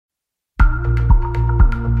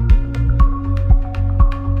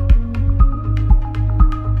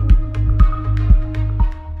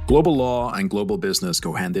Global law and global business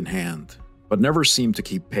go hand in hand, but never seem to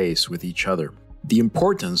keep pace with each other. The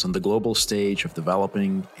importance on the global stage of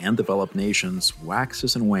developing and developed nations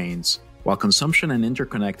waxes and wanes, while consumption and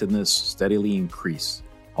interconnectedness steadily increase,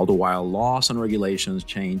 all the while laws and regulations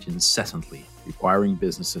change incessantly, requiring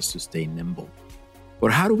businesses to stay nimble.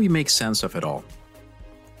 But how do we make sense of it all?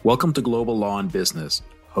 Welcome to Global Law and Business,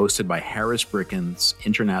 hosted by Harris Brickens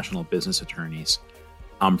International Business Attorneys.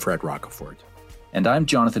 I'm Fred Rockefort. And I'm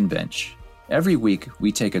Jonathan Bench. Every week,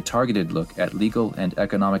 we take a targeted look at legal and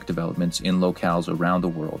economic developments in locales around the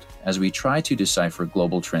world as we try to decipher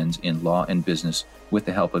global trends in law and business with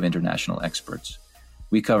the help of international experts.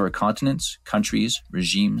 We cover continents, countries,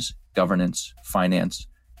 regimes, governance, finance,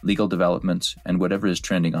 legal developments, and whatever is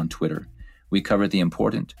trending on Twitter. We cover the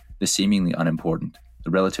important, the seemingly unimportant,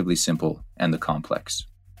 the relatively simple, and the complex.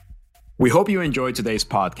 We hope you enjoyed today's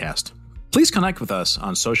podcast. Please connect with us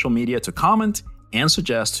on social media to comment and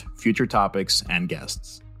suggest future topics and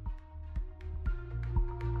guests.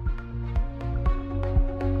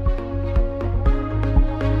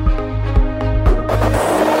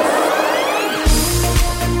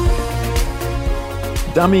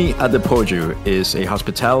 Dami Adepoju is a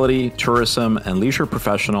hospitality, tourism, and leisure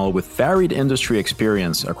professional with varied industry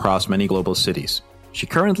experience across many global cities. She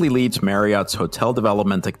currently leads Marriott's hotel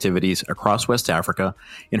development activities across West Africa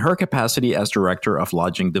in her capacity as Director of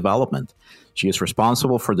Lodging Development. She is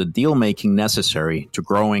responsible for the deal-making necessary to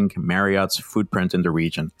growing Marriott's footprint in the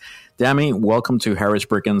region. Dami, welcome to Harris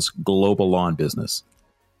Brickens Global Law and Business.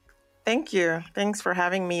 Thank you. Thanks for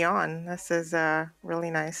having me on. This is really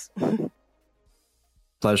nice.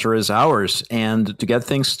 Pleasure is ours. And to get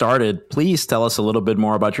things started, please tell us a little bit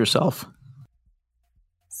more about yourself.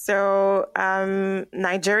 So,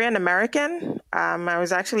 Nigerian American. I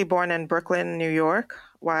was actually born in Brooklyn, New York,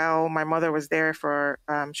 while my mother was there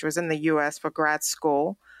she was in the US for grad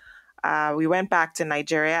school. We went back to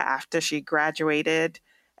Nigeria after she graduated,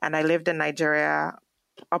 and I lived in Nigeria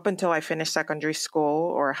up until I finished secondary school,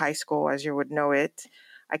 or high school as you would know it.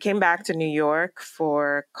 I came back to New York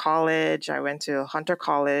for college. I went to Hunter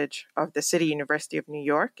College of the City University of New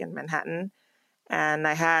York in Manhattan, and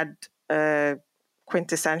I had a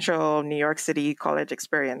quintessential New York City college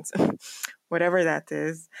experience, whatever that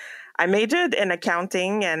is. I majored in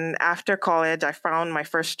accounting, and after college, I found my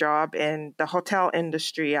first job in the hotel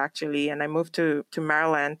industry, actually, and I moved to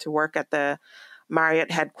Maryland to work at the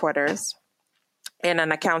Marriott headquarters in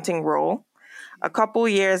an accounting role. A couple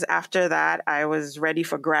years after that, I was ready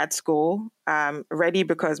for grad school, ready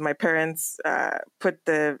because my parents put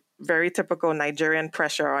the very typical Nigerian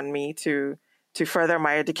pressure on me to further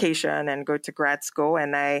my education and go to grad school.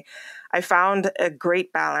 And I found a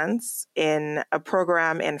great balance in a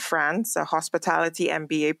program in France, a hospitality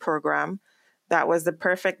MBA program that was the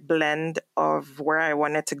perfect blend of where I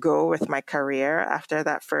wanted to go with my career after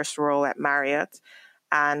that first role at Marriott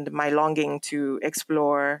and my longing to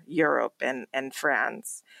explore Europe and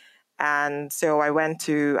France. And so I went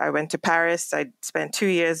to Paris. I spent 2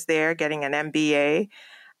 years there getting an MBA.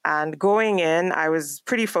 And going in, I was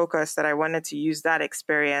pretty focused that I wanted to use that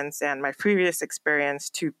experience and my previous experience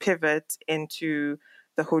to pivot into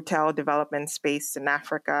the hotel development space in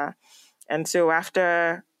Africa. And so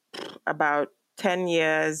after about 10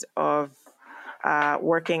 years of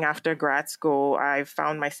working after grad school, I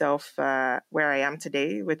found myself where I am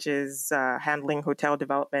today, which is handling hotel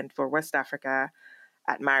development for West Africa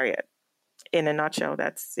at Marriott. In a nutshell,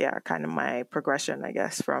 that's kind of my progression, I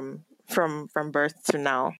guess, from birth to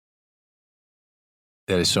now.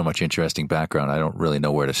 That is so much interesting background. I don't really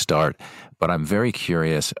know where to start, but I'm very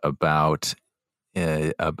curious about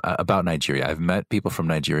Nigeria. I've met people from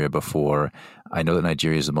Nigeria before. I know that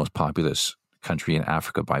Nigeria is the most populous country in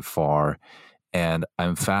Africa by far, and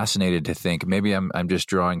I'm fascinated to think. Maybe I'm just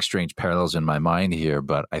drawing strange parallels in my mind here,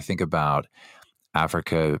 but I think about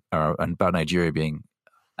Africa or about Nigeria being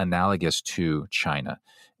analogous to China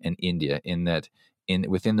and India in that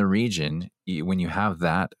within the region, when you have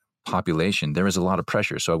that population, there is a lot of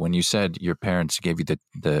pressure. So when you said your parents gave you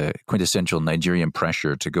the quintessential Nigerian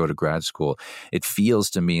pressure to go to grad school, it feels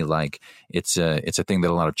to me like it's a thing that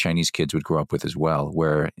a lot of Chinese kids would grow up with as well,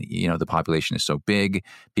 where the population is so big.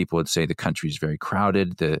 People would say the country is very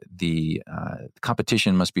crowded. The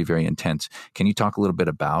competition must be very intense. Can you talk a little bit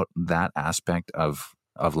about that aspect of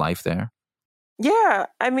life there? Yeah,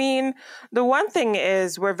 I mean, the one thing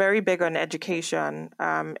is we're very big on education.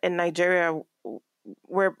 In Nigeria,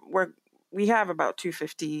 we have about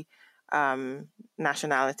 250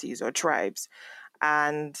 nationalities or tribes,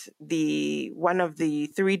 and one of the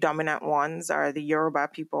three dominant ones are the Yoruba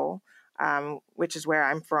people, which is where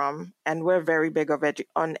I'm from, and we're very big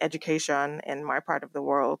on education in my part of the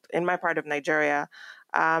world, in my part of Nigeria,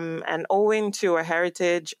 and owing to a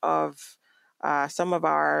heritage of some of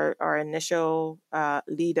our initial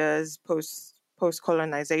leaders post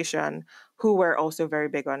colonization, who were also very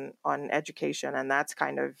big on education, and that's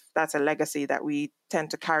a legacy that we tend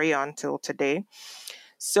to carry on till today.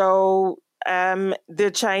 So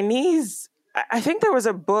the Chinese, I think there was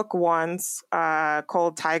a book once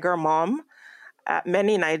called Tiger Mom.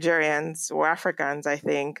 Many Nigerians or Africans, I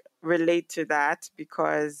think, relate to that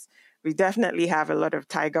because we definitely have a lot of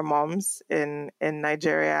tiger moms in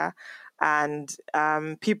Nigeria, and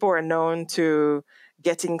people are known to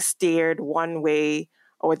getting steered one way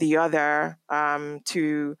or the other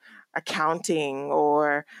to accounting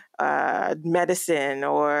or medicine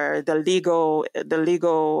or the legal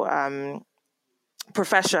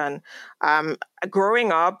profession.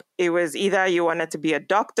 Growing up, it was either you wanted to be a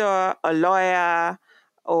doctor, a lawyer,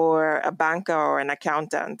 or a banker or an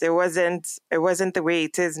accountant. It wasn't the way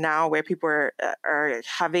it is now, where people are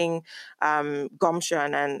having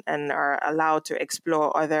gumption and are allowed to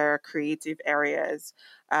explore other creative areas.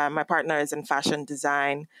 My partner is in fashion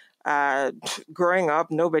design. Growing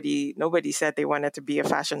up, nobody said they wanted to be a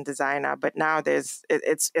fashion designer, but now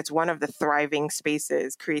it's one of the thriving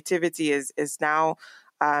spaces. Creativity is now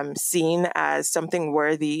seen as something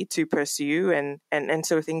worthy to pursue, and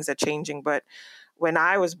so things are changing. But when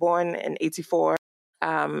I was born in '84,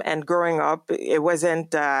 and growing up, it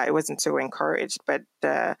wasn't so encouraged. But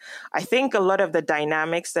I think a lot of the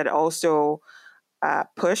dynamics that also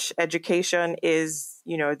push education is,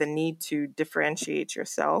 the need to differentiate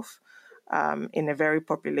yourself in a very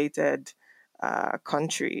populated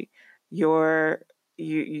country. You're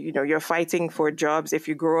fighting for jobs. If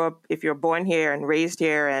you're born here and raised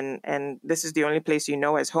here, and this is the only place you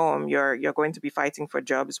know as home, you're going to be fighting for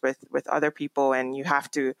jobs with other people, and you have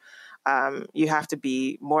to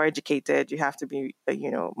be more educated. You have to be,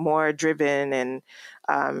 more driven, and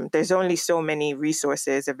there's only so many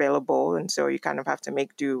resources available, and so you kind of have to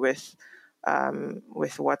make do with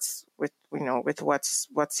what's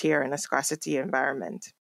here in a scarcity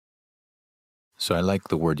environment. So I like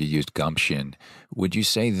the word you used, gumption. Would you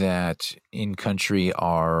say that in country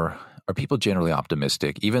are people generally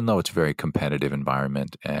optimistic, even though it's a very competitive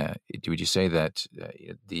environment? Would you say that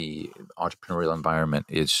the entrepreneurial environment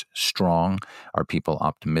is strong? Are people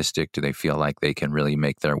optimistic? Do they feel like they can really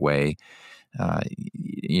make their way,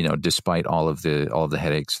 despite all of the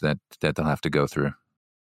headaches that they'll have to go through?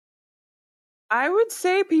 I would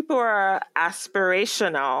say people are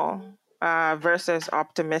aspirational versus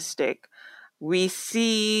optimistic. We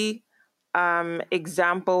see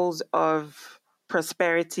examples of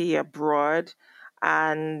prosperity abroad,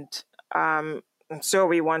 and so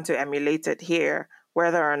we want to emulate it here,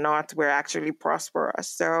 whether or not we're actually prosperous.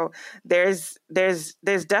 So there's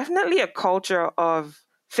definitely a culture of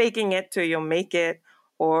faking it till you make it,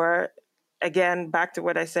 or again, back to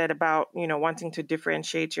what I said about wanting to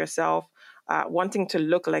differentiate yourself. Wanting to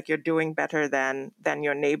look like you're doing better than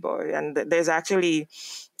your neighbor, and there's actually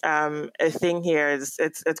a thing here.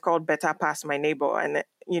 It's called better pass my neighbor, and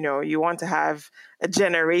you want to have a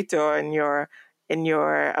generator in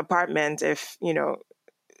your apartment if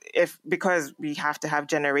because we have to have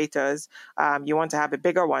generators, you want to have a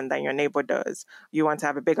bigger one than your neighbor does. You want to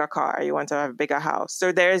have a bigger car. You want to have a bigger house.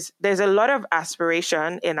 So there's a lot of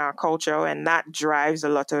aspiration in our culture, and that drives a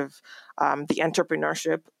lot of the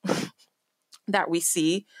entrepreneurship that we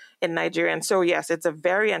see in Nigeria. And so, yes, it's a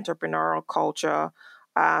very entrepreneurial culture.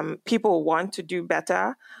 People want to do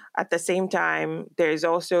better. At the same time, there's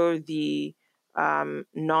also the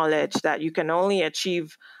knowledge that you can only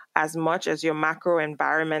achieve as much as your macro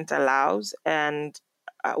environment allows. And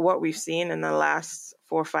what we've seen in the last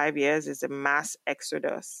 4 or 5 years is a mass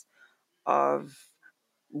exodus of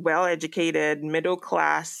well-educated,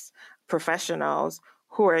 middle-class professionals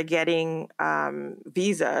who are getting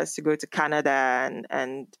visas to go to Canada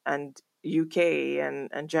and UK and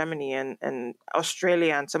Germany and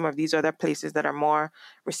Australia and some of these other places that are more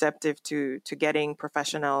receptive to getting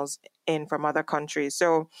professionals in from other countries.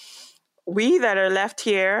 So we that are left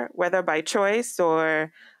here, whether by choice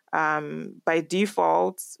or by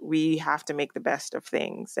default, we have to make the best of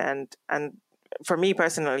things. And for me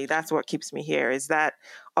personally, that's what keeps me here, is that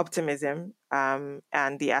optimism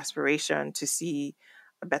and the aspiration to see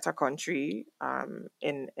a better country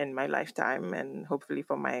in my lifetime, and hopefully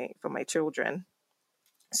for my children.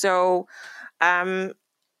 So to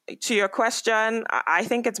your question, I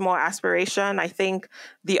think it's more aspiration. I think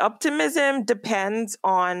the optimism depends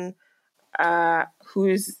on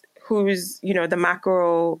who's who's, the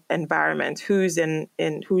macro environment, who's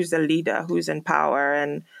who's the leader, who's in power.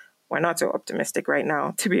 And we're not so optimistic right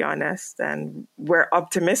now, to be honest. And we're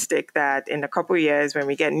optimistic that in a couple of years, when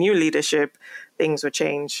we get new leadership, things will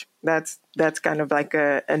change. That's kind of like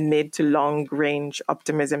a mid to long range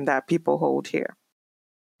optimism that people hold here.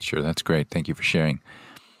 Sure, that's great. Thank you for sharing.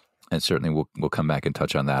 And certainly we'll come back and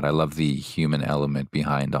touch on that. I love the human element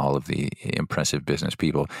behind all of the impressive business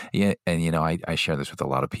people. Yeah, and I share this with a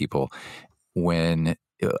lot of people. When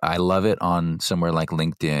I love it on somewhere like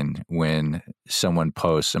LinkedIn, when someone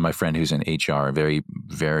posts, and my friend who's in HR, a very,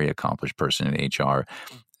 very accomplished person in HR,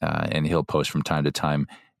 and he'll post from time to time,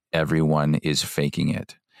 everyone is faking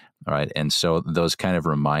it. All right. And so those kind of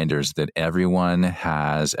reminders that everyone's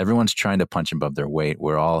trying to punch above their weight.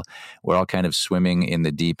 We're all kind of swimming in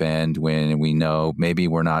the deep end when we know maybe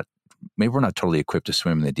we're not totally equipped to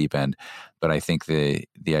swim in the deep end. But I think the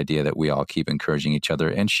idea that we all keep encouraging each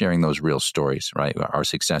other and sharing those real stories, right? Our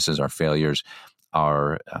successes, our failures,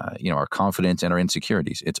 our confidence and our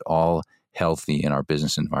insecurities. It's all healthy in our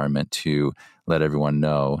business environment to let everyone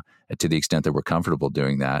know, to the extent that we're comfortable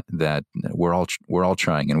doing that we're all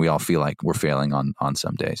trying and we all feel like we're failing on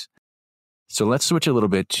some days. So let's switch a little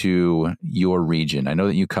bit to your region. I know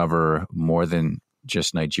that you cover more than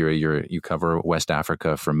just Nigeria. You cover West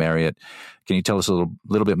Africa for Marriott. Can you tell us a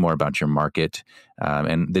little bit more about your market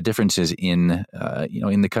and the differences in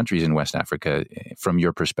the countries in West Africa from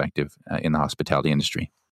your perspective in the hospitality industry?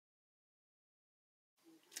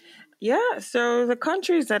 Yeah, so the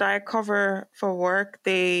countries that I cover for work,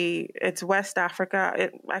 it's West Africa.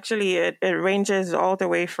 It ranges all the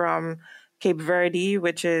way from Cape Verde,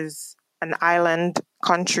 which is an island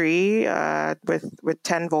country with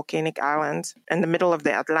 10 volcanic islands in the middle of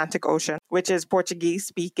the Atlantic Ocean, which is Portuguese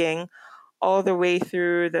speaking, all the way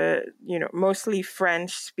through the mostly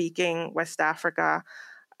French speaking West Africa.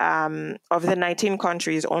 Of the 19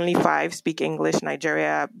 countries, only 5 speak English,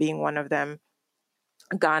 Nigeria being one of them.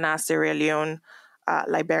 Ghana, Sierra Leone,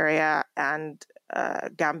 Liberia, and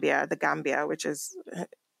Gambia, which is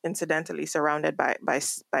incidentally surrounded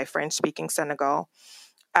by French-speaking Senegal.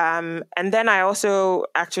 And then I also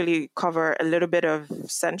actually cover a little bit of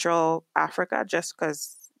Central Africa, just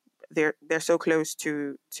because they're so close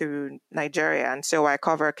to Nigeria. And so I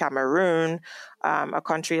cover Cameroon, a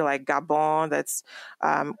country like Gabon that's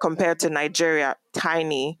compared to Nigeria,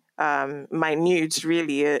 tiny. Minute,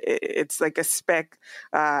 really. It's like a speck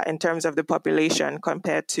in terms of the population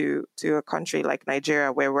compared to a country like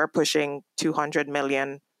Nigeria, where we're pushing 200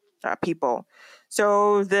 million people.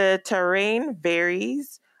 So the terrain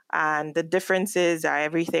varies, and the differences are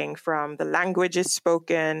everything from the languages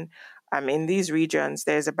spoken. In these regions,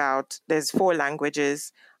 there's 4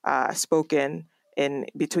 languages spoken in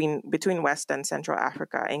between West and Central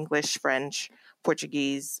Africa: English, French,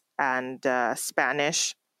 Portuguese, and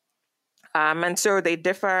Spanish. And so they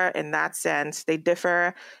differ in that sense. They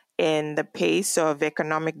differ in the pace of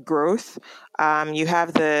economic growth. You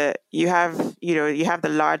have the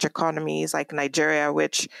large economies like Nigeria,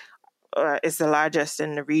 which is the largest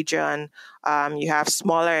in the region. You have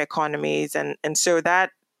smaller economies, and so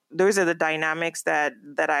those are the dynamics that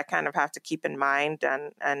I kind of have to keep in mind,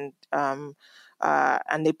 and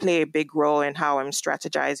they play a big role in how I'm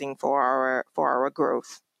strategizing for our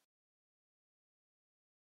growth.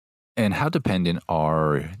 And how dependent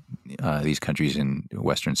are these countries in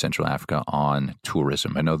Western Central Africa on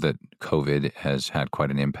tourism? I know that COVID has had quite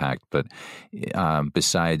an impact, but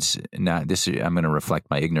besides I'm going to reflect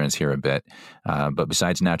my ignorance here a bit. But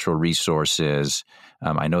besides natural resources,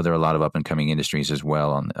 I know there are a lot of up and coming industries as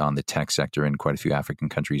well on the tech sector in quite a few African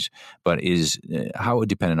countries. But how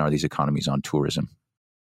dependent are these economies on tourism?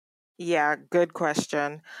 Yeah, good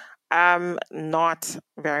question. Not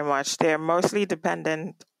very much. They're mostly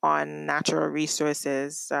dependent on natural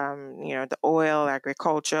resources, the oil,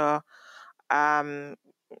 agriculture, in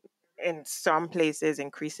some places,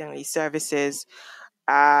 increasingly services.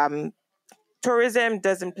 Tourism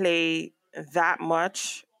doesn't play that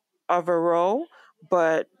much of a role,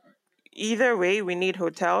 but either way, we need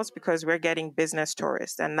hotels because we're getting business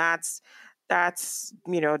tourists, and that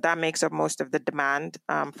makes up most of the demand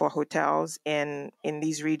for hotels in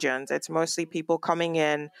these regions. It's mostly people coming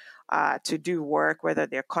in to do work, whether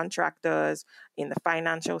they're contractors in the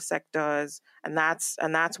financial sectors, and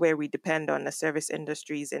that's where we depend on the service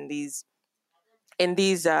industries in these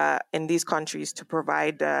countries to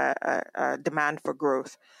provide demand for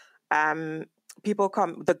growth. The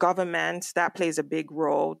government, that plays a big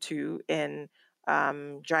role too in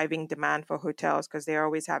driving demand for hotels, because they're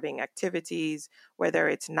always having activities, whether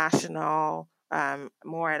it's national,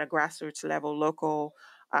 more at a grassroots level, local,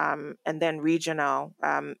 and then regional.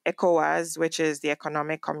 ECOWAS, which is the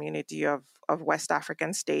Economic Community of West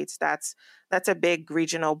African States, that's a big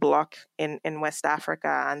regional bloc in West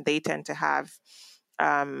Africa, and they tend to have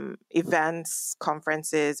events,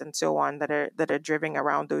 conferences, and so on that are driven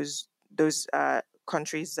around those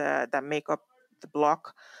countries that make up the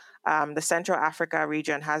bloc. The Central Africa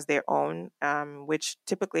region has their own, which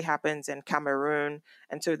typically happens in Cameroon,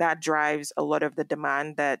 and so that drives a lot of the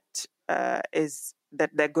demand that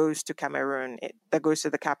goes to Cameroon, that goes to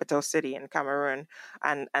the capital city in Cameroon,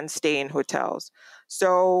 and stay in hotels.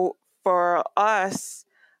 So for us,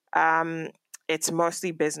 it's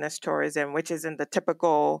mostly business tourism, which isn't the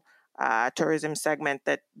typical tourism segment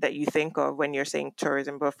that you think of when you're saying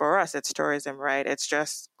tourism. But for us, it's tourism, right? It's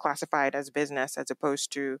just classified as business as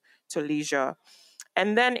opposed to leisure.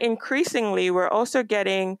 And then increasingly, we're also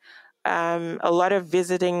getting a lot of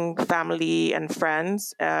visiting family and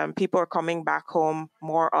friends. People are coming back home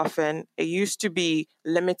more often. It used to be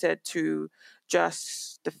limited to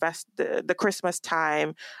just the Christmas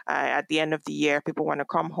time. At the end of the year, people want to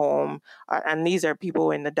come home, and these are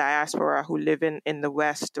people in the diaspora who live in the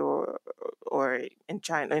West or in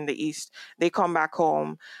China, in the East. They come back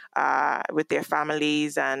home with their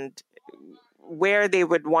families, and where they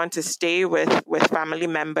would want to stay with family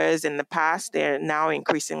members in the past, they're now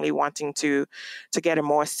increasingly wanting to get a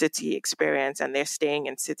more city experience, and they're staying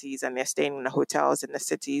in cities, and they're staying in the hotels in the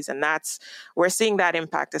cities. And we're seeing that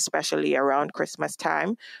impact, especially around Christmas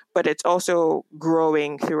time, but it's also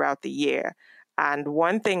growing throughout the year. And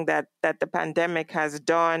one thing that the pandemic has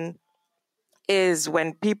done is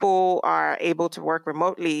when people are able to work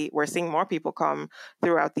remotely, we're seeing more people come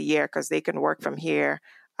throughout the year because they can work from here,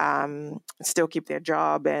 still keep their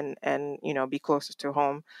job, and be closer to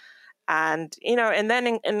home. And and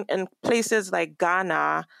then in places like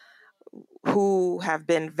Ghana, who have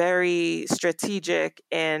been very strategic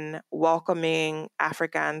in welcoming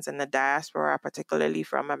Africans in the diaspora, particularly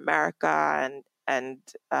from America and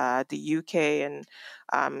the UK and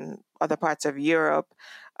other parts of Europe.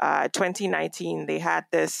 2019, they had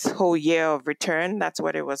this whole year of return. That's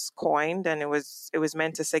what it was coined, and it was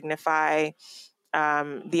meant to signify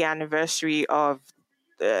the anniversary of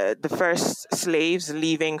the first slaves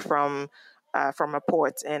leaving from a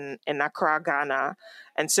port in Accra, Ghana.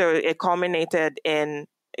 And so it culminated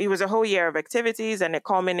it was a whole year of activities, and it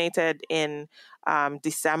culminated in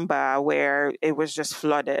December, where it was just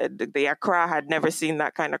flooded. The Accra had never seen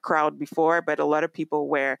that kind of crowd before, but a lot of people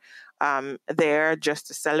were there just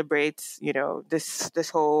to celebrate, this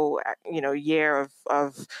whole, year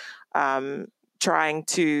of trying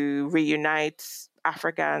to reunite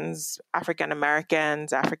Africans, African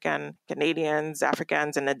Americans, African Canadians,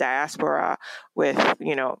 Africans in the diaspora with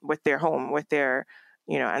their home, with their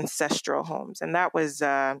ancestral homes. And that was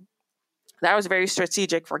very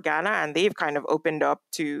strategic for Ghana, and they've kind of opened up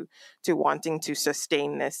to wanting to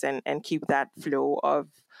sustain this and keep that flow of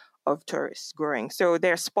tourists growing. So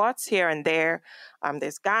there are spots here and there.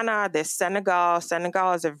 There's Ghana, there's Senegal.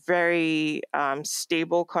 Senegal is a very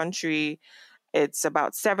stable country. It's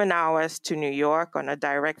about 7 hours to New York on a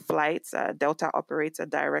direct flight. Delta operates a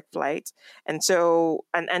direct flight, and so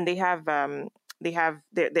and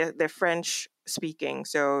they're French speaking,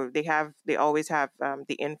 so they always have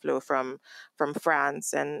the inflow from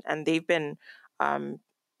France, and they've been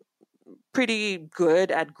pretty good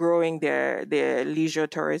at growing their leisure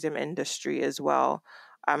tourism industry as well.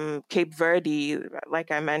 Cape Verde,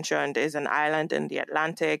 like I mentioned, is an island in the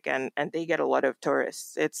Atlantic, and they get a lot of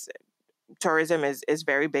tourists. Tourism is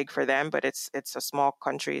very big for them, but it's a small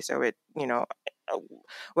country, so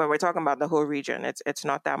when we're talking about the whole region, it's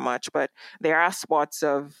not that much. But there are spots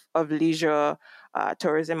of leisure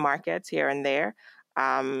tourism markets here and there.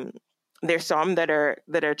 There's some that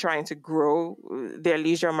are trying to grow their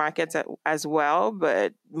leisure markets as well,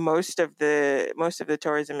 but most of the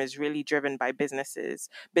tourism is really driven by business,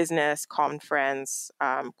 conference,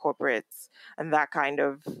 corporates, and that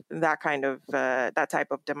type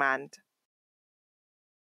of demand.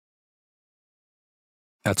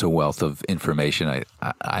 That's a wealth of information.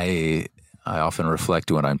 I often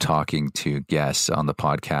reflect when I'm talking to guests on the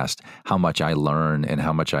podcast how much I learn and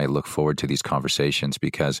how much I look forward to these conversations,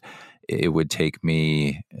 because it would take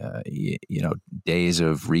me, days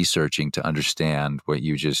of researching to understand what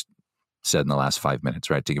you just said in the last 5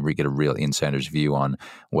 minutes, right? To get a real insider's view on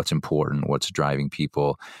what's important, what's driving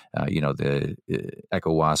people, the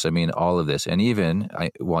ECOWAS. I mean, all of this. And even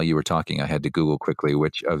while you were talking, I had to Google quickly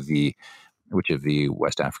which of the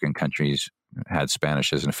West African countries had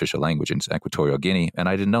Spanish as an official language in Equatorial Guinea, and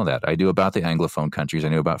I didn't know that. I knew about the Anglophone countries, I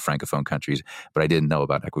knew about Francophone countries, but I didn't know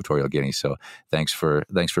about Equatorial Guinea. So thanks for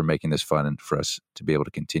making this fun and for us to be able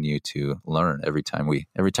to continue to learn every time we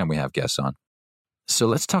have guests on. So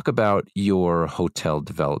let's talk about your hotel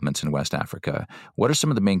developments in West Africa. What are some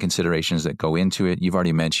of the main considerations that go into it? You've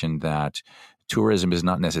already mentioned that tourism is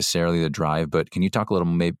not necessarily the drive, but can you talk a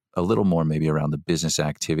little more maybe around the business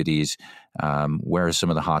activities? Where are some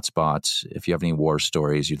of the hot spots? If you have any war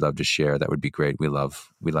stories you'd love to share, that would be great. We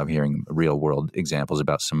love hearing real world examples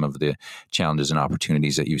about some of the challenges and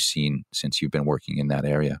opportunities that you've seen since you've been working in that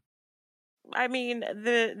area. I mean,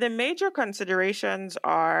 the major considerations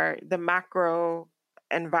are the macro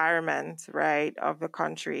environment, right, of the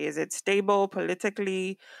country. Is it stable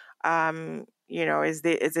politically?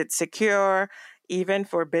 Is it secure? Even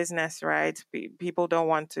for business, right? People don't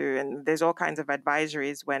want to, and there's all kinds of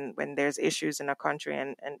advisories when there's issues in a country,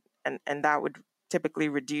 and that would typically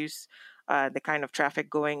reduce the kind of traffic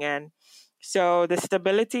going in. So the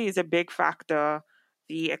stability is a big factor.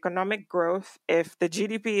 The economic growth, if the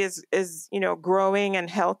GDP is growing and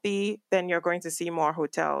healthy, then you're going to see more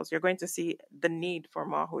hotels. You're going to see the need for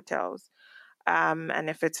more hotels. And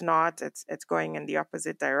if it's not, it's going in the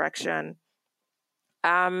opposite direction.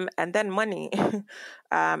 And then money,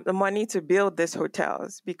 the money to build these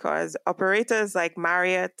hotels, because operators like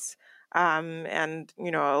Marriott and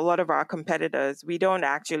a lot of our competitors, we don't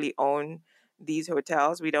actually own these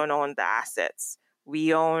hotels. We don't own the assets.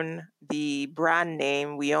 We own the brand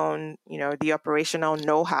name. We own the operational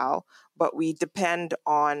know-how, but we depend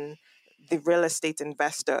on the real estate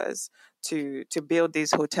investors to build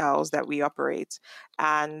these hotels that we operate.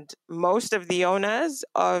 And most of the owners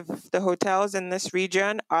of the hotels in this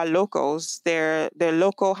region are locals. They're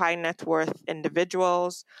local high net worth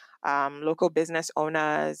individuals, local business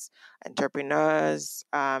owners, entrepreneurs,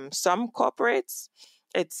 some corporates.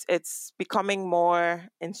 It's becoming more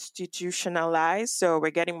institutionalized, so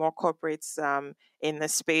we're getting more corporates in the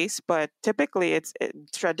space. But typically,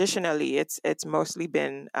 traditionally it's mostly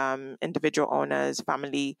been individual owners,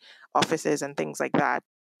 family offices, and things like that.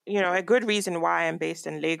 A good reason why I'm based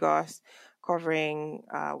in Lagos, covering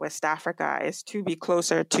West Africa, is to be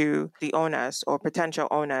closer to the owners or potential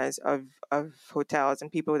owners of hotels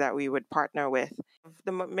and people that we would partner with.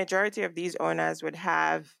 The majority of these owners would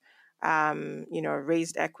have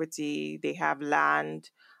raised equity. They have land.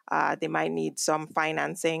 They might need some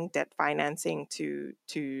financing, debt financing to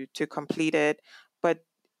complete it. But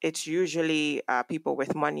it's usually people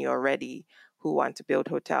with money already who want to build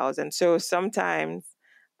hotels. And so sometimes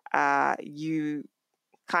you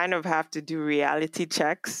kind of have to do reality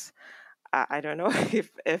checks. I don't know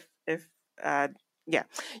yeah,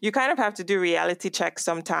 you kind of have to do reality checks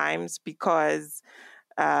sometimes, because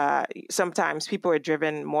sometimes people are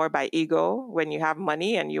driven more by ego. When you have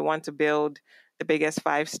money and you want to build the biggest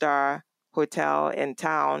 5-star hotel in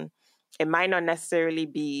town, it might not necessarily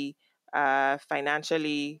be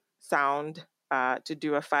financially sound to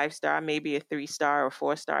do a 5-star. Maybe a 3-star or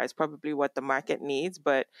 4-star is probably what the market needs.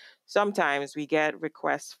 But sometimes we get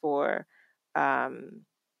requests for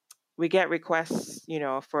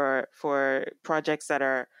for projects that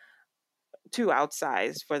are too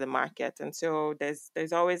outsized for the market. And so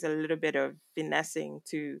there's always a little bit of finessing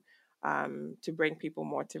to bring people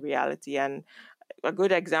more to reality. And a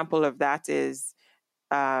good example of that is,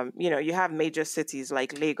 you have major cities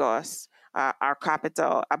like Lagos, our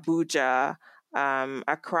capital, Abuja,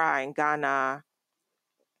 Accra in Ghana,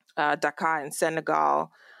 Dakar in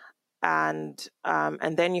Senegal, and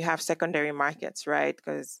then you have secondary markets, right?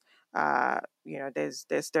 Because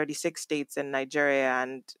there's 36 states in Nigeria,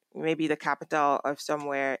 and maybe the capital of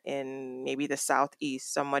somewhere in maybe the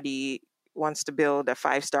southeast, somebody wants to build a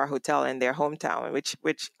 5-star hotel in their hometown, which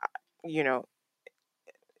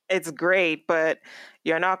it's great, but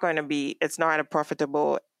it's not a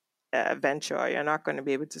profitable venture. You're not going to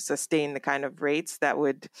be able to sustain the kind of rates that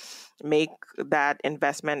would make that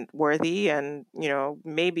investment worthy. And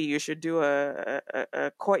maybe you should do a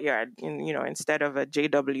Courtyard instead of a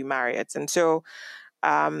JW Marriott. And so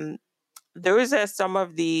those are some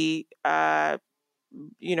of the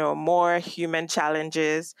more human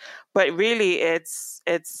challenges, but really it's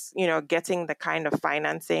getting the kind of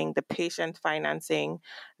financing, the patient financing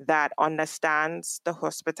that understands the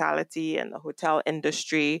hospitality and the hotel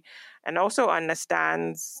industry, and also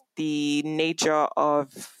understands the nature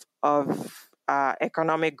of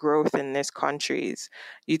economic growth in these countries.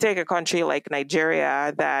 You take a country like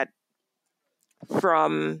Nigeria, that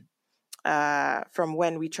from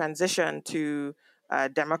when we transitioned to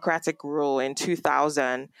democratic rule in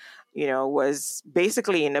 2000, was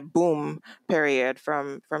basically in a boom period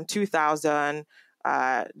from 2000.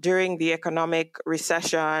 During the economic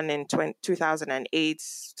recession in 2008,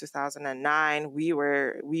 2009, we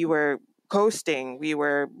were coasting. We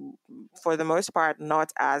were, for the most part,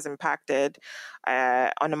 not as impacted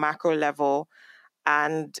on a macro level.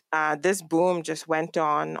 And this boom just went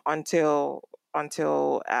on until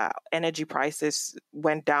energy prices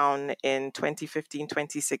went down in 2015,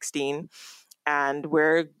 2016. And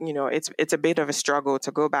it's a bit of a struggle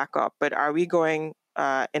to go back up. But are we going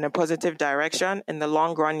in a positive direction? In the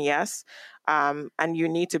long run, yes. And you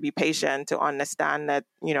need to be patient to understand that,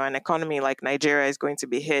 an economy like Nigeria is going to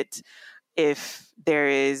be hit if there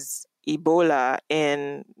is Ebola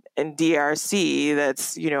in DRC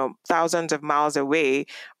that's, thousands of miles away,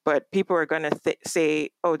 but people are going to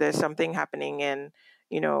say, oh, there's something happening in,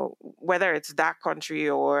 whether it's that country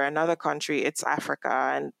or another country, it's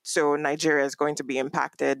Africa. And so Nigeria is going to be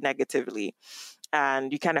impacted negatively.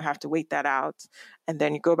 And you kind of have to wait that out. And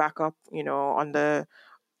then you go back up, you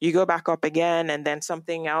go back up again, and then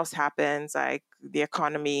something else happens, like the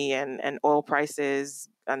economy and oil prices,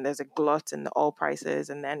 and there's a glut in the oil prices,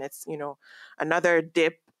 and then it's, another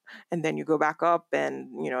dip, and then you go back up, and,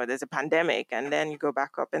 there's a pandemic, and then you go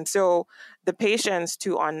back up. And so the patience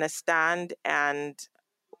to understand and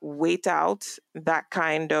wait out that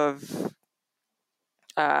kind of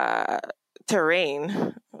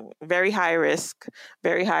terrain, very high risk,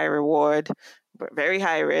 very high reward, but very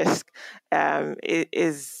high risk,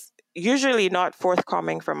 is usually not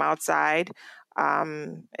forthcoming from outside.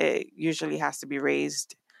 It usually has to be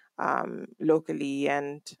raised locally,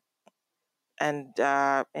 and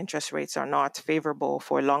interest rates are not favorable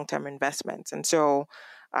for long-term investments. And so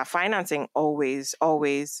financing always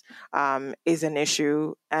is an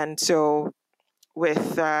issue. And so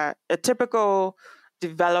with a typical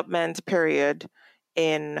development period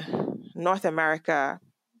in North America,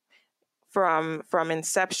 from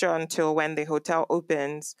inception till when the hotel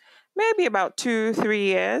opens, maybe about 2-3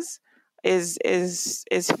 years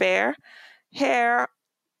is fair. Here,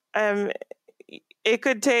 it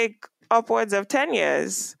could take upwards of 10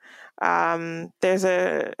 years. There's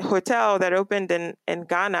a hotel that opened in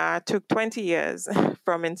Ghana, took 20 years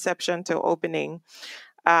from inception to opening.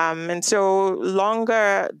 And so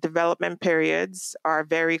longer development periods are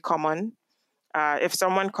very common. If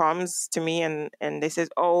someone comes to me and they says,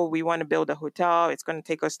 oh, we want to build a hotel, it's going to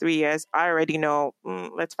take us 3 years, I already know,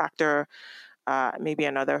 let's factor maybe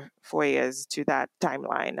another 4 years to that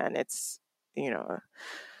timeline. And it's,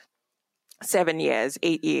 7 years,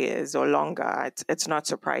 8 years or longer. It's not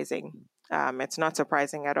surprising. It's not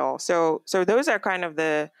surprising at all. So those are kind of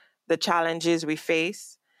the challenges we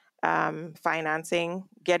face. Financing,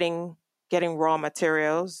 getting raw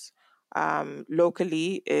materials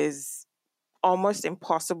locally is almost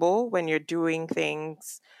impossible when you're doing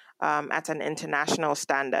things at an international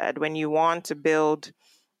standard. When you want to build,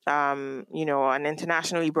 an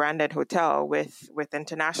internationally branded hotel with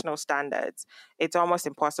international standards, it's almost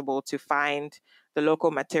impossible to find the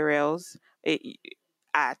local materials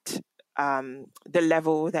at the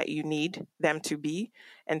level that you need them to be.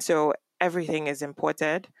 And so everything is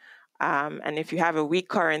imported. And if you have a weak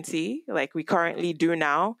currency, like we currently do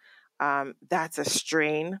now, that's a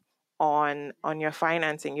strain on your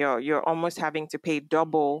financing. You're almost having to pay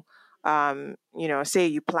double. Say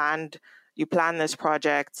you planned this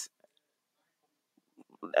project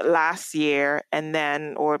last year, and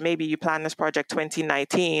then, or maybe you planned this project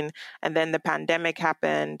 2019, and then the pandemic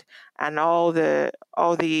happened, and all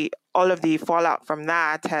of the fallout from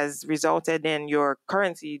that has resulted in your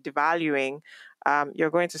currency devaluing. You're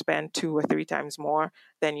going to spend 2 or 3 times more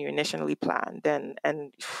than you initially planned,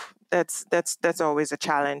 and that's always a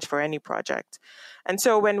challenge for any project. And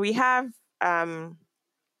so when we have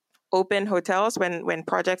open hotels, when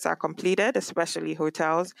projects are completed, especially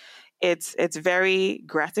hotels, it's very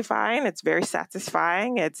gratifying. It's very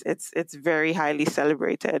satisfying. It's very highly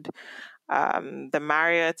celebrated. The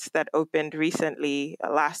Marriott that opened recently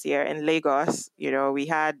last year in Lagos,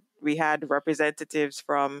 we had representatives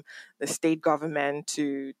from the state government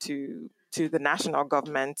to the national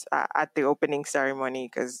government at the opening ceremony,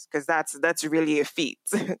 because that's really a feat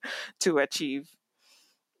to achieve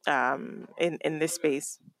in this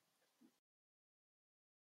space.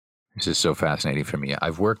 This is so fascinating for me.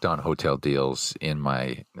 I've worked on hotel deals in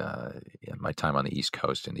my time on the East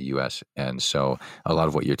Coast in the U.S., and so a lot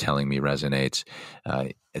of what you're telling me resonates.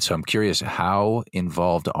 So I'm curious, how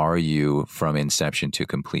involved are you from inception to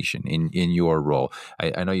completion in your role?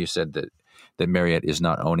 I know you said that Marriott is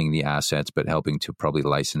not owning the assets, but helping to probably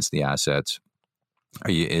license the assets.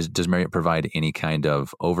 Does Marriott provide any kind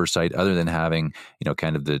of oversight other than having,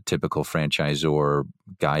 kind of the typical franchisor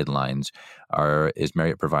guidelines? Is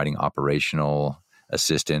Marriott providing operational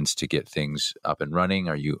assistance to get things up and running?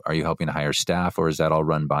 Are you helping to hire staff, or is that all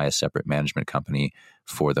run by a separate management company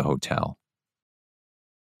for the hotel?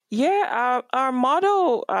 Yeah, our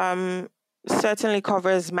model certainly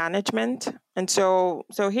covers management, and so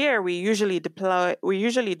here we usually deploy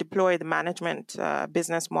the management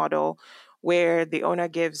business model, where the owner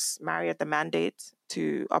gives Marriott the mandate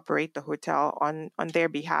to operate the hotel on their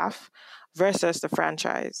behalf, versus the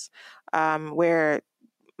franchise, where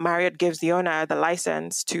Marriott gives the owner the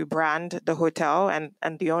license to brand the hotel,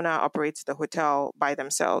 and the owner operates the hotel by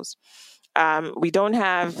themselves. We don't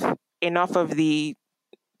have enough of the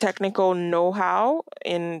technical know-how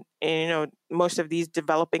in most of these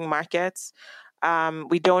developing markets.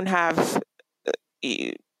 We don't have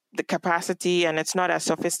the capacity, and it's not as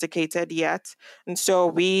sophisticated yet. And so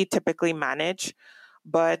we typically manage.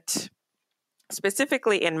 But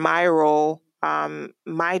specifically in my role,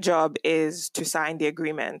 my job is to sign the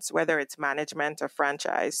agreements, whether it's management or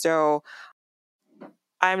franchise. So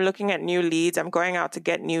I'm looking at new leads. I'm going out to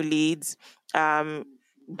get new leads,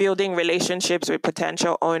 building relationships with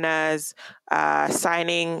potential owners,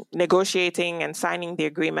 negotiating and signing the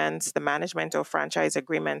agreements, the management or franchise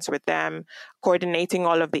agreements with them, coordinating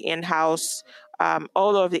all of the in-house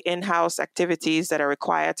activities that are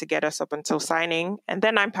required to get us up until signing. And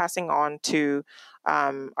then I'm passing on to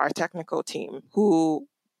our technical team, who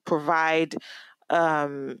provide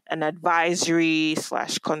an advisory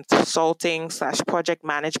 / consulting / project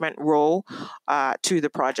management role to the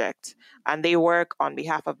project. And they work on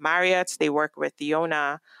behalf of Marriott. They work with the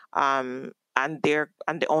owner and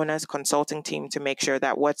the owner's consulting team to make sure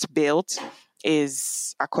that what's built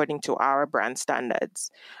is according to our brand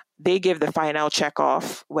standards. They give the final check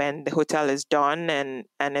off when the hotel is done and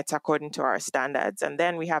it's according to our standards. And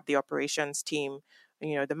then we have the operations team,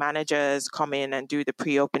 the managers come in and do the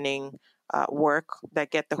pre-opening work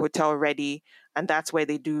that get the hotel ready. And that's where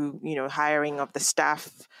they do, hiring of the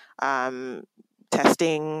staff,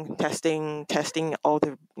 testing all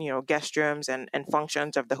the, guest rooms and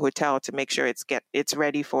functions of the hotel to make sure it's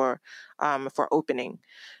ready for opening.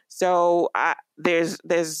 So there's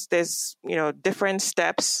different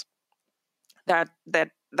steps that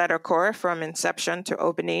occur from inception to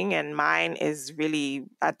opening, and mine is really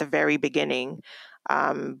at the very beginning.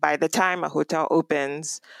 By the time a hotel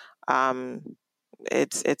opens,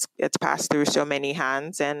 it's passed through so many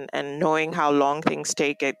hands, and knowing how long things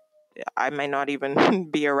take, I might not even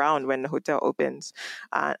be around when the hotel opens,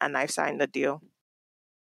 and I've signed the deal.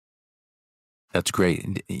 That's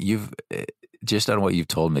great. You've just on what you've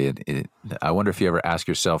told me, I wonder if you ever ask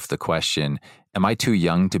yourself the question, am I too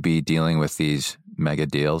young to be dealing with these mega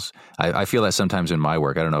deals? I feel that sometimes in my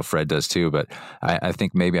work. I don't know if Fred does too, but I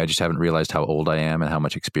think maybe I just haven't realized how old I am and how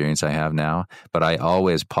much experience I have now. But I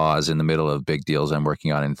always pause in the middle of big deals I'm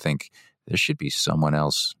working on and think, there should be someone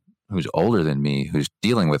else who's older than me who's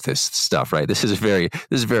dealing with this stuff, right? This is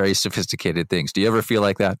very sophisticated things. Do you ever feel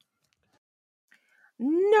like that?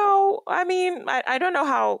 No, I mean, I don't know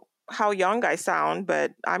how young I sound,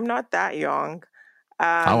 but I'm not that young.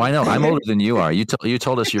 Oh, I know. I'm older than you are. You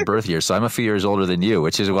told us your birth year, so I'm a few years older than you,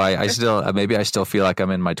 which is why I still feel like I'm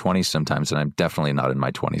in my 20s sometimes, and I'm definitely not in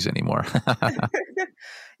my 20s anymore.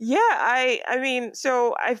 Yeah, I mean,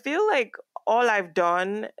 so I feel like all I've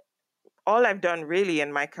done really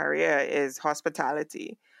in my career is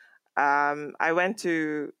hospitality. I went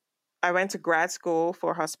to grad school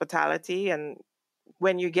for hospitality, and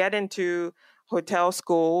when you get into hotel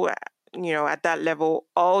school, at that level,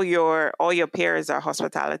 all your peers are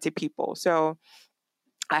hospitality people. So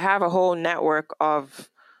I have a whole network of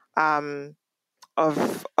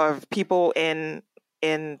people in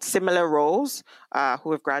similar roles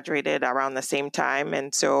who have graduated around the same time,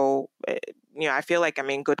 and so I feel like I'm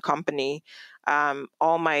in good company.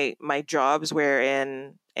 All my jobs were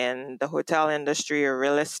in the hotel industry or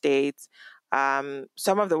real estate.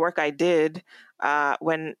 Some of the work I did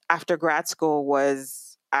when after grad school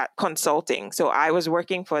was consulting. So I was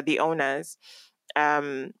working for the owners,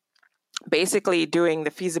 basically doing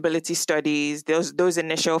the feasibility studies, those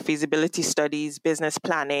initial feasibility studies, business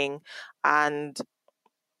planning, and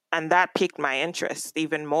that piqued my interest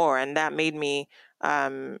even more, and that made me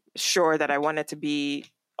sure that I wanted to be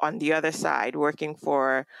on the other side, working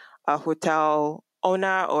for a hotel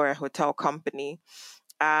owner or a hotel company.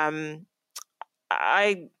 I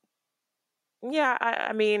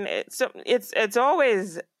mean, it's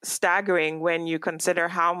always staggering when you consider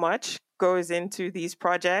how much goes into these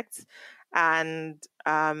projects, And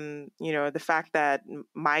the fact that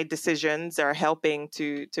my decisions are helping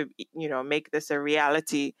to make this a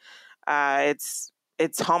reality, it's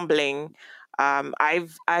humbling.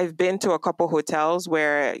 I've been to a couple hotels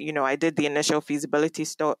where I did the initial feasibility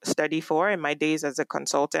study for in my days as a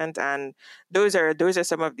consultant, and those are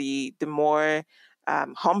some of the more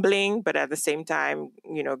humbling, but at the same time,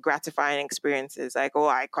 gratifying experiences. Like, oh,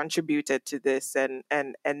 I contributed to this, and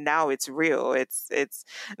now it's real. It's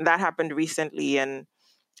that happened recently in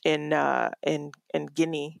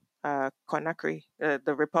Guinea, Conakry,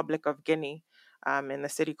 the Republic of Guinea, in a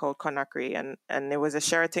city called Conakry, and it was a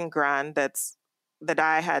Sheraton Grand that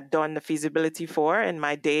I had done the feasibility for in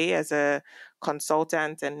my day as a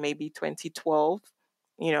consultant, and maybe 2012.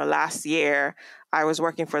 Last year I was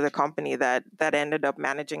working for the company that ended up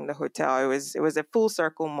managing the hotel. It was a full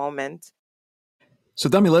circle moment. So,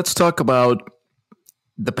 Dami, let's talk about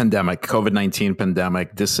the pandemic, COVID-19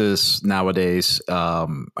 pandemic. This is nowadays a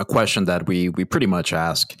question that we pretty much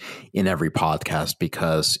ask in every podcast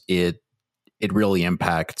because it really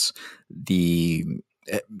impacts the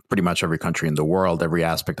pretty much every country in the world, every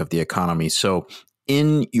aspect of the economy. So,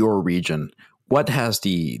 in your region, what has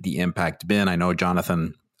the impact been? I know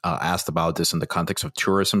Jonathan asked about this in the context of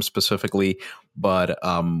tourism specifically, but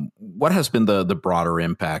what has been the broader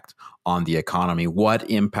impact on the economy? What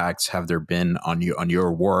impacts have there been on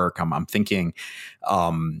your work? I'm thinking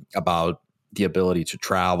about the ability to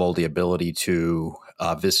travel, the ability to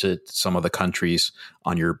visit some of the countries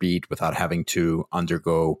on your beat without having to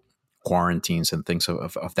undergo quarantines and things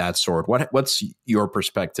of that sort. What's your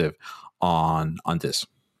perspective on this?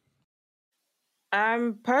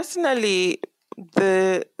 Personally,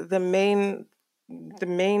 the main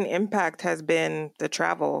impact has been the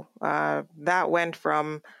travel. That went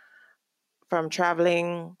from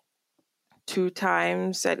traveling 2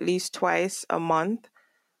 times, at least twice a month,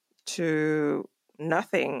 to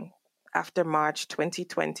nothing after March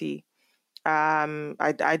 2020.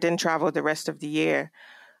 I didn't travel the rest of the year.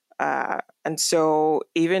 And so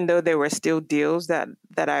even though there were still deals that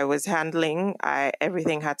I was handling,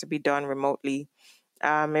 everything had to be done remotely.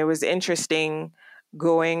 It was interesting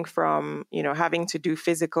going from, having to do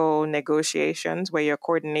physical negotiations where you're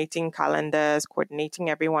coordinating calendars, coordinating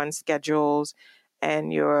everyone's schedules,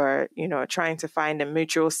 and you're, trying to find a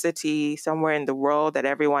mutual city somewhere in the world that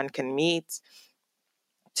everyone can meet,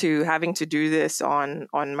 to having to do this on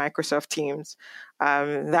Microsoft Teams.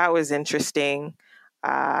 That was interesting.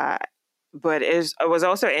 But it was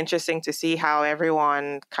also interesting to see how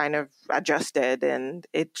everyone kind of adjusted, and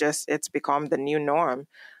it's become the new norm.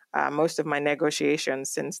 Most of my negotiations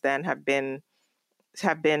since then have been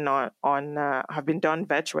done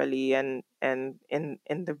virtually, and in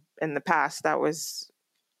the past that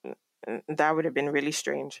would have been really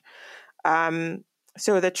strange.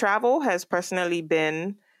 So the travel has personally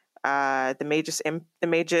been the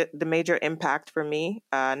major impact for me.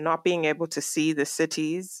 Not being able to see the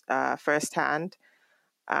cities firsthand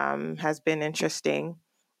has been interesting,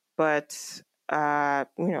 but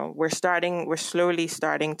we're slowly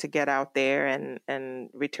starting to get out there and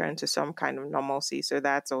return to some kind of normalcy. So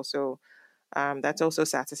that's also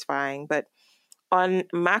satisfying. But on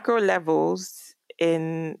macro levels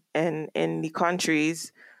in the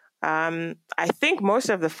countries, I think most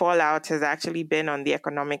of the fallout has actually been on the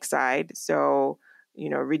economic side. So,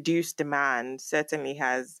 reduced demand certainly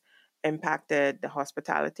has impacted the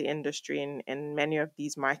hospitality industry in many of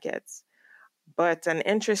these markets. But an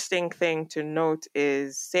interesting thing to note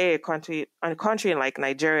is, say, a country like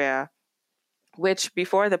Nigeria, which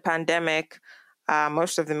before the pandemic,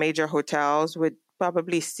 most of the major hotels would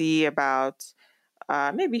probably see about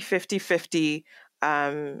maybe 50-50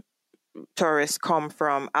 tourists come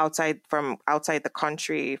from outside the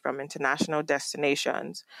country, from international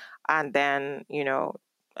destinations, and then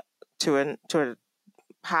to a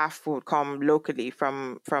half would come locally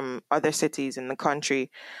from other cities in the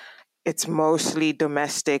country. It's mostly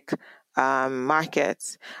domestic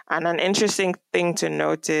markets. And an interesting thing to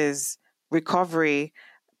note is recovery,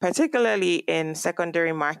 particularly in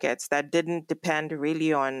secondary markets that didn't depend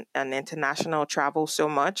really on an international travel so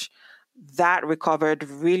much. That recovered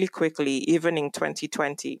really quickly, even in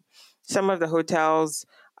 2020. Some of the hotels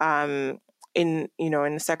in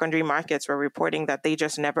the secondary markets were reporting that they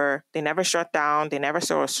never shut down, they never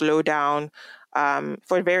saw a slowdown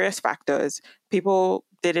for various factors. People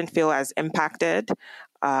didn't feel as impacted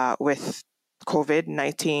with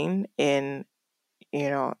COVID-19 in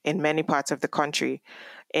many parts of the country.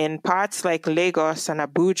 In parts like Lagos and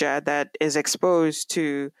Abuja that is exposed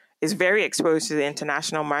to is very exposed to the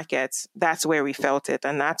international markets, that's where we felt it.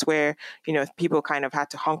 And that's where, people kind of had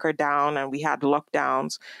to hunker down and we had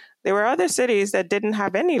lockdowns. There were other cities that didn't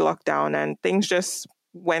have any lockdown and things just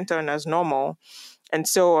went on as normal. And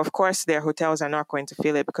so, of course, their hotels are not going to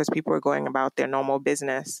feel it because people are going about their normal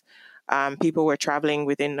business. People were traveling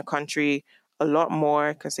within the country a lot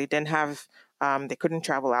more because they didn't have, they couldn't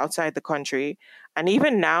travel outside the country. And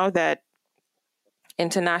even now that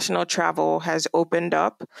international travel has opened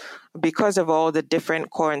up because of all the different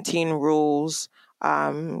quarantine rules,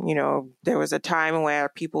 there was a time where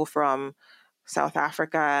people from South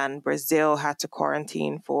Africa and Brazil had to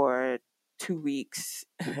quarantine for 2 weeks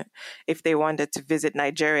if they wanted to visit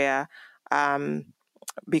Nigeria.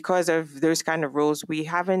 Because of those kind of rules, we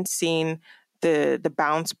haven't seen the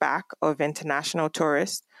bounce back of international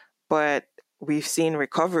tourists, but we've seen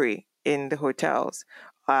recovery in the hotels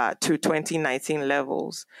to 2019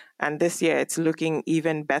 levels, and this year it's looking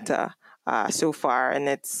even better so far. And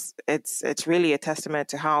it's really a testament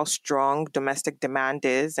to how strong domestic demand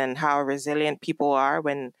is and how resilient people are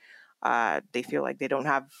when they feel like they don't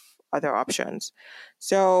have other options.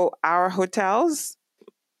 So our hotels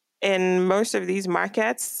in most of these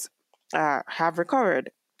markets have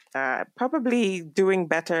recovered, probably doing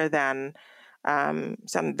better than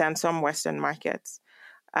some Western markets.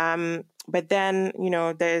 But then,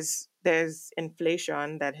 there's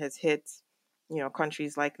inflation that has hit,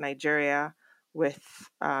 countries like Nigeria with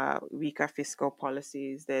weaker fiscal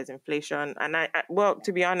policies. There's inflation. And well,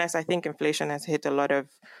 to be honest, I think inflation has hit a lot of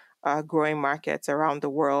growing markets around the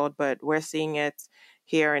world, but we're seeing it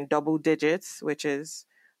here in double digits, which is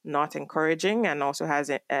not encouraging and also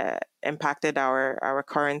has impacted our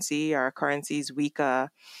currency. Our currency is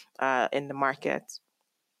weaker in the market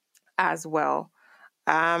as well.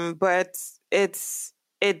 But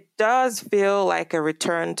it does feel like a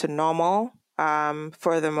return to normal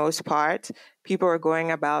for the most part. People are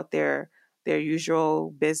going about their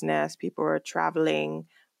usual business. People are traveling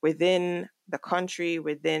within the country,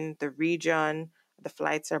 within the region. The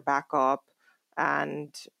flights are back up,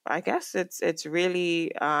 and I guess it's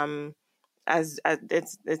really as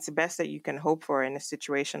it's the best that you can hope for in a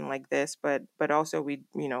situation like this. But also we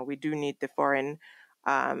do need the foreign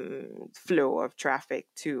flow of traffic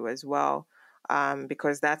too as well,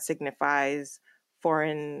 because that signifies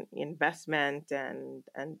foreign investment and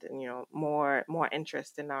more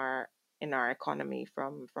interest in our economy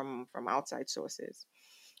from outside sources.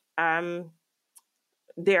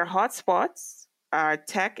 Their hotspots. Our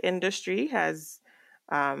tech industry has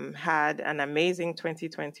had an amazing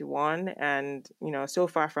 2021, and so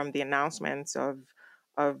far from the announcements of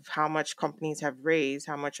how much companies have raised,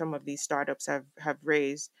 how much some of these startups have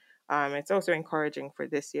raised, it's also encouraging for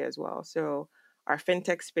this year as well. So our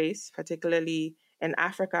fintech space, particularly in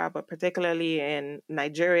Africa, but particularly in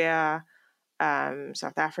Nigeria,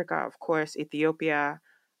 South Africa, of course, Ethiopia,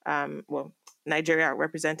 Nigeria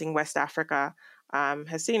representing West Africa,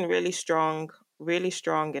 has seen really strong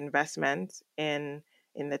investment in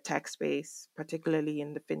the tech space, particularly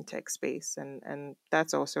in the fintech space, and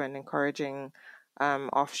that's also an encouraging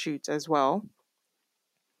offshoot as well.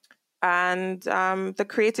 And the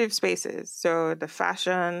creative spaces, so the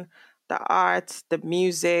fashion, the art, the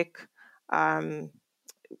music. I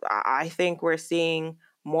think we're seeing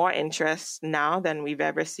more interest now than we've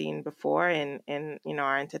ever seen before in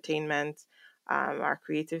our entertainment, our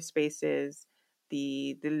creative spaces.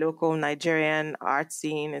 The local Nigerian art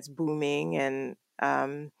scene is booming, and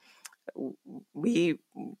I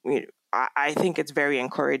think it's very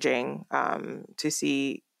encouraging to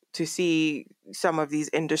see some of these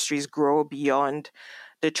industries grow beyond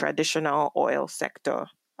the traditional oil sector,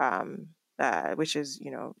 which is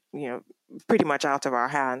pretty much out of our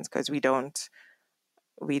hands because we don't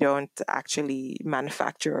actually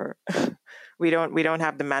manufacture. we don't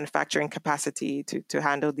have the manufacturing capacity to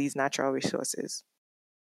handle these natural resources.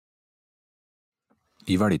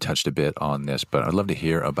 You've already touched a bit on this, but I'd love to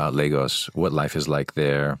hear about Lagos, what life is like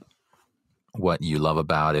there, what you love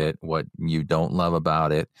about it, what you don't love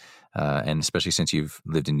about it. And especially since you've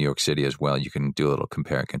lived in New York City as well, you can do a little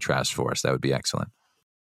compare and contrast for us. That would be excellent.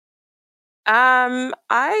 When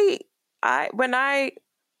I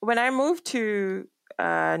moved to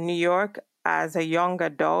New York as a young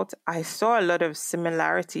adult, I saw a lot of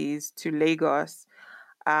similarities to Lagos.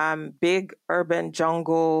 Big urban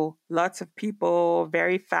jungle, lots of people,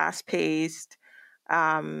 very fast paced.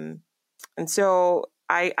 And so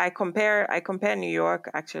I compare New York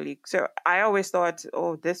actually. So I always thought,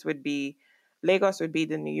 Lagos would be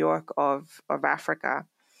the New York of Africa.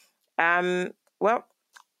 Well,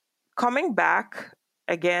 coming back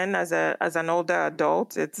again, as an older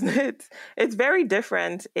adult, it's very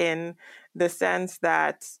different in the sense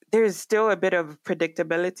that there's still a bit of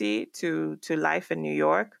predictability to life in New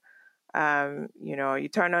York. You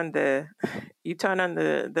turn on the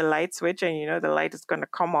light switch, and the light is going to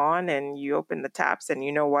come on, and you open the taps, and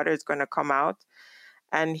water is going to come out.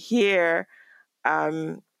 And here,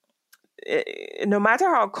 um, no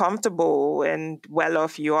matter how comfortable and well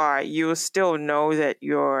off you are, you still know that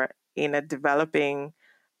you're in a developing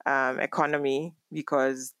economy,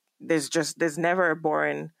 because there's never a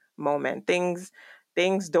boring moment.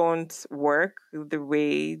 Things don't work the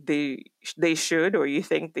way they should, or you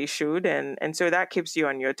think they should, and so that keeps you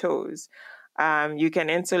on your toes. You can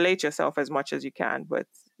insulate yourself as much as you can, but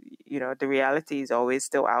the reality is always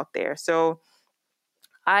still out there. So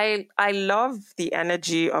I love the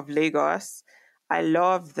energy of Lagos. I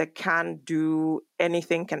love the can do,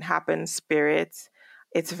 anything can happen spirit.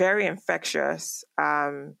 It's very infectious.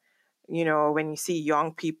 When you see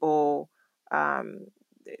young people um,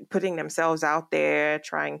 putting themselves out there,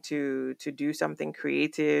 trying to do something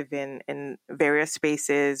creative in various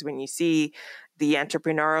spaces, when you see the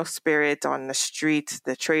entrepreneurial spirit on the streets,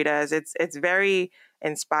 the traders, it's very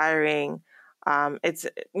inspiring. It's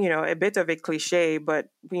a bit of a cliche, but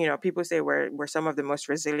people say we're some of the most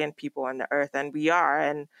resilient people on the earth, and we are.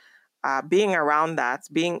 And being around that,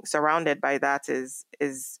 being surrounded by that is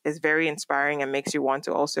very inspiring and makes you want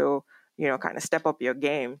to also kind of step up your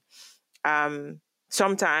game.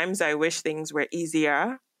 Sometimes I wish things were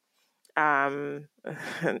easier, um,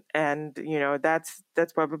 and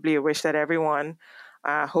that's probably a wish that everyone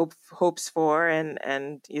hopes for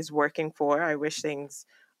and is working for. I wish things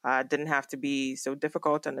didn't have to be so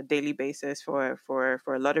difficult on a daily basis for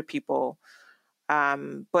a lot of people.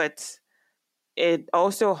 But it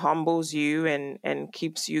also humbles you and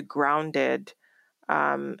keeps you grounded,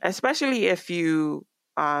 especially if you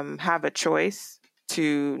have a choice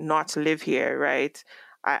to not live here, right?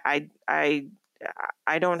 I I I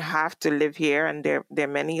I don't have to live here, and there are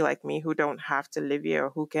many like me who don't have to live here,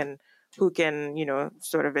 who can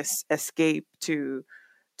sort of escape to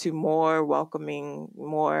more welcoming,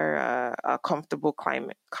 more comfortable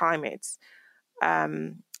climates.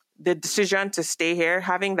 Um, the decision to stay here,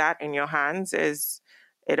 having that in your hands,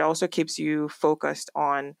 it also keeps you focused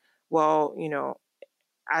on, well,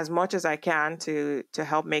 as much as I can to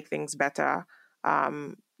help make things better.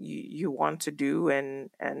 You want to do, and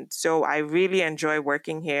so I really enjoy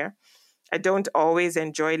working here. I don't always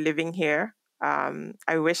enjoy living here.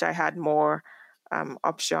 I wish I had more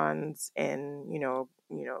options in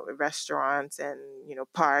restaurants and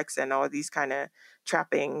parks and all these kind of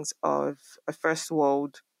trappings of a first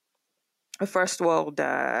world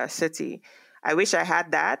city. I wish I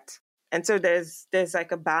had that. And so there's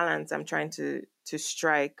like a balance I'm trying to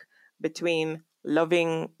strike between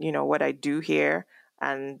loving what I do here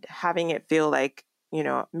and having it feel like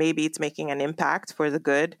maybe it's making an impact for the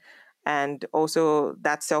good, and also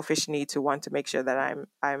that selfish need to want to make sure that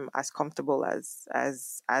I'm as comfortable as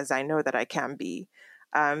I know that I can be.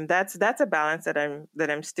 That's a balance that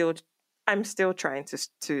I'm still trying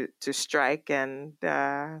to strike, and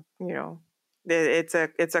it's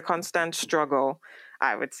a constant struggle,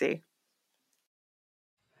 I would say.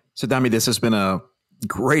 So, Dami, this has been a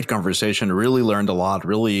great conversation. Really learned a lot.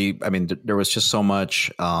 Really, I mean, there was just so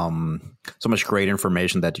much great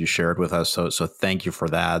information that you shared with us. So thank you for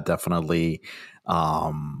that. Definitely,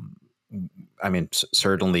 um, I mean,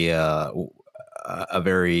 certainly a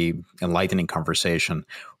very enlightening conversation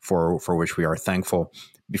for which we are thankful.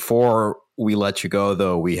 Before we let you go,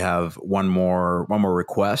 though, we have one more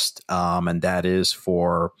request, and that is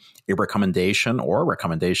for a recommendation or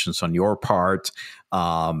recommendations on your part.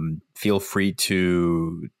 Feel free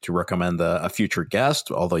to recommend a future guest,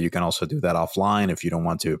 although you can also do that offline if you don't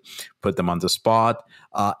want to put them on the spot.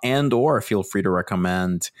 And or feel free to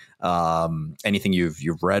recommend anything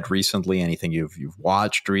you've read recently, anything you've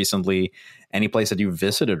watched recently, any place that you've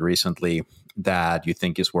visited recently that you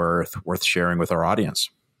think is worth sharing with our audience.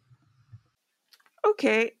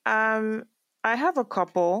 Okay. I have a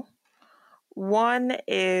couple. One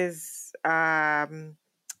is a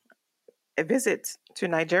visit to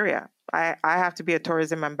Nigeria. I have to be a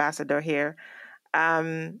tourism ambassador here.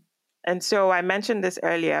 Um, and so I mentioned this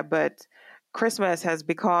earlier, but Christmas has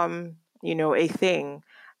become, a thing.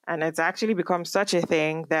 And it's actually become such a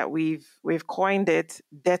thing that we've coined it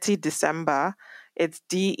Dirty December. It's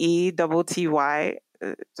DETTY,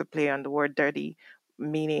 to play on the word dirty,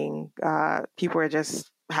 meaning people are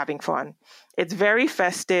just having fun. It's very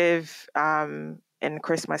festive in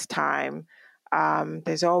Christmas time.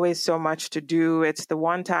 There's always so much to do. It's the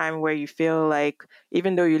one time where you feel like,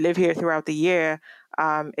 even though you live here throughout the year,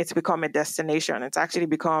 it's become a destination. It's actually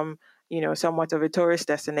become, somewhat of a tourist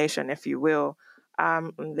destination, if you will.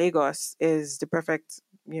 Lagos is the perfect,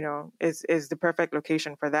 is the perfect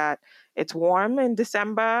location for that. It's warm in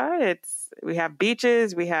December. We have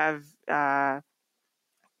beaches, we have,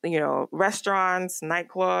 restaurants,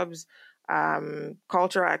 nightclubs,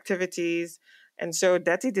 cultural activities. And so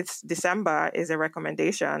Dirty December is a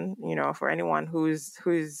recommendation, for anyone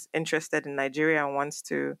who's interested in Nigeria and wants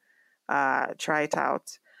to try it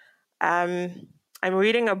out. I'm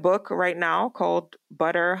reading a book right now called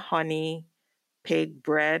Butter, Honey, Pig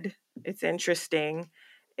Bread. It's interesting.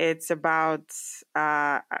 It's about,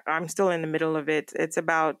 I'm still in the middle of it. It's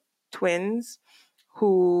about twins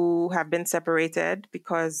who have been separated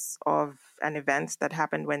because of an event that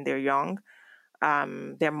happened when they're young.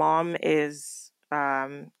 Their mom is,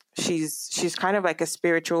 she's kind of like a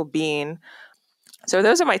spiritual being. So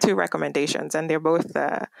those are my two recommendations, and they're both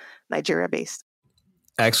Nigeria based.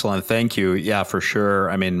 Excellent. Thank you. Yeah, for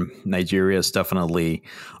sure. I mean, Nigeria is definitely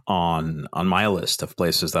on my list of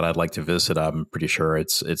places that I'd like to visit. I'm pretty sure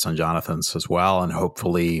it's on Jonathan's as well. And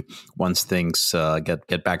hopefully once things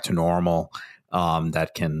get back to normal,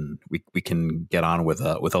 we can get on with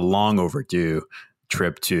a long overdue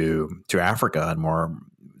trip to Africa, and more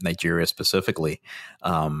Nigeria specifically.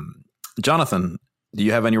 Jonathan, do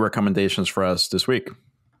you have any recommendations for us this week?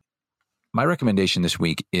 My recommendation this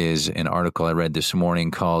week is an article I read this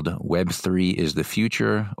morning called Web3 is the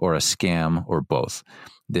Future or a Scam or Both.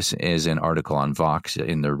 This is an article on Vox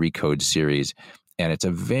in the Recode series, and it's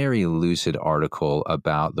a very lucid article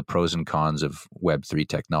about the pros and cons of Web3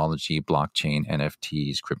 technology, blockchain,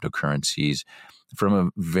 NFTs, cryptocurrencies, from a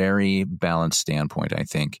very balanced standpoint, I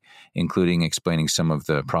think, including explaining some of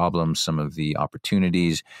the problems, some of the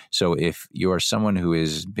opportunities. So if you are someone who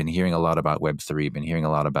has been hearing a lot about Web3, been hearing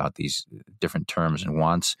a lot about these different terms and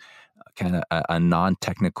wants kind of a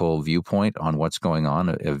non-technical viewpoint on what's going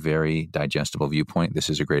on, a very digestible viewpoint, this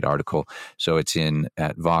is a great article. So it's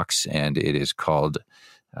at Vox, and it is called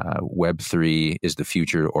Web3 is the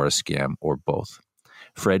Future or a Scam or Both.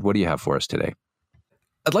 Fred, what do you have for us today?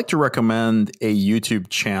 I'd like to recommend a YouTube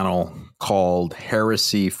channel called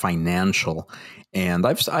Heresy Financial. And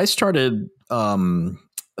I started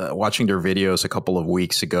watching their videos a couple of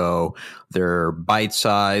weeks ago. They're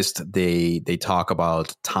bite-sized. They talk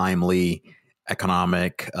about timely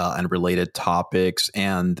economic and related topics.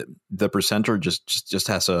 And the presenter just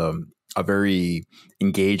has a very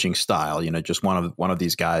engaging style. Just one of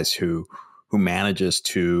these guys who manages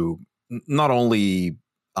to not only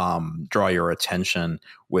draw your attention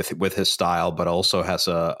with his style, but also has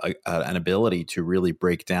an ability to really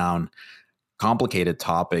break down complicated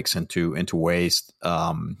topics into ways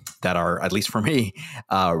that are, at least for me,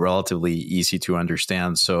 relatively easy to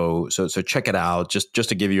understand. So check it out. Just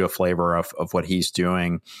to give you a flavor of what he's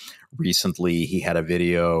doing. Recently, he had a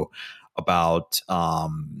video about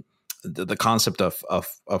the concept of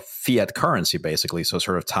fiat currency, basically. So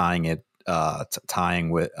sort of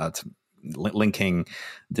linking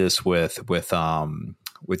this with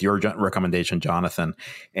your recommendation, Jonathan,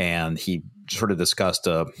 and he sort of discussed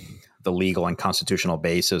the legal and constitutional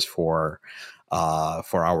basis for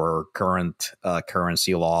our current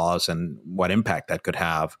currency laws and what impact that could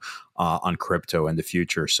have on crypto in the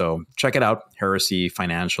future. So check it out, Heresy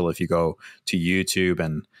Financial. If you go to YouTube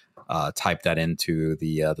and type that into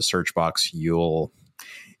the search box, you'll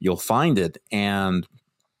find it. And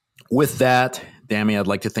with that, Dami, I'd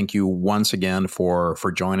like to thank you once again for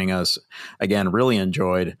joining us. Again, really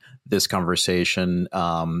enjoyed this conversation.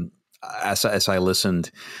 As I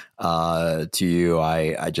listened to you,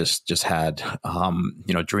 I just had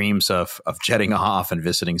dreams of jetting off and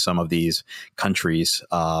visiting some of these countries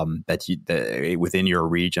that within your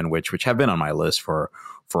region, which have been on my list for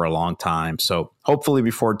a long time. So hopefully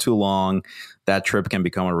before too long, that trip can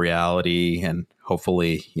become a reality, and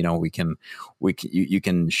hopefully, you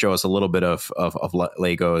can show us a little bit of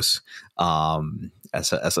Lagos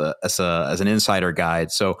as an insider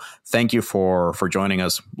guide. So thank you for joining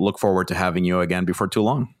us. Look forward to having you again before too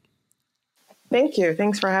long. Thank you.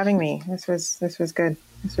 Thanks for having me. This was good.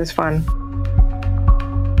 This was fun.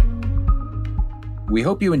 We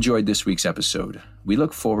hope you enjoyed this week's episode. We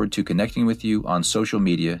look forward to connecting with you on social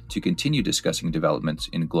media to continue discussing developments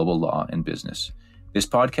in global law and business. This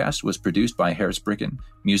podcast was produced by Harris Bricken,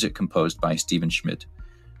 music composed by Stephen Schmidt.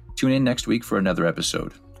 Tune in next week for another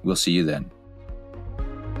episode. We'll see you then.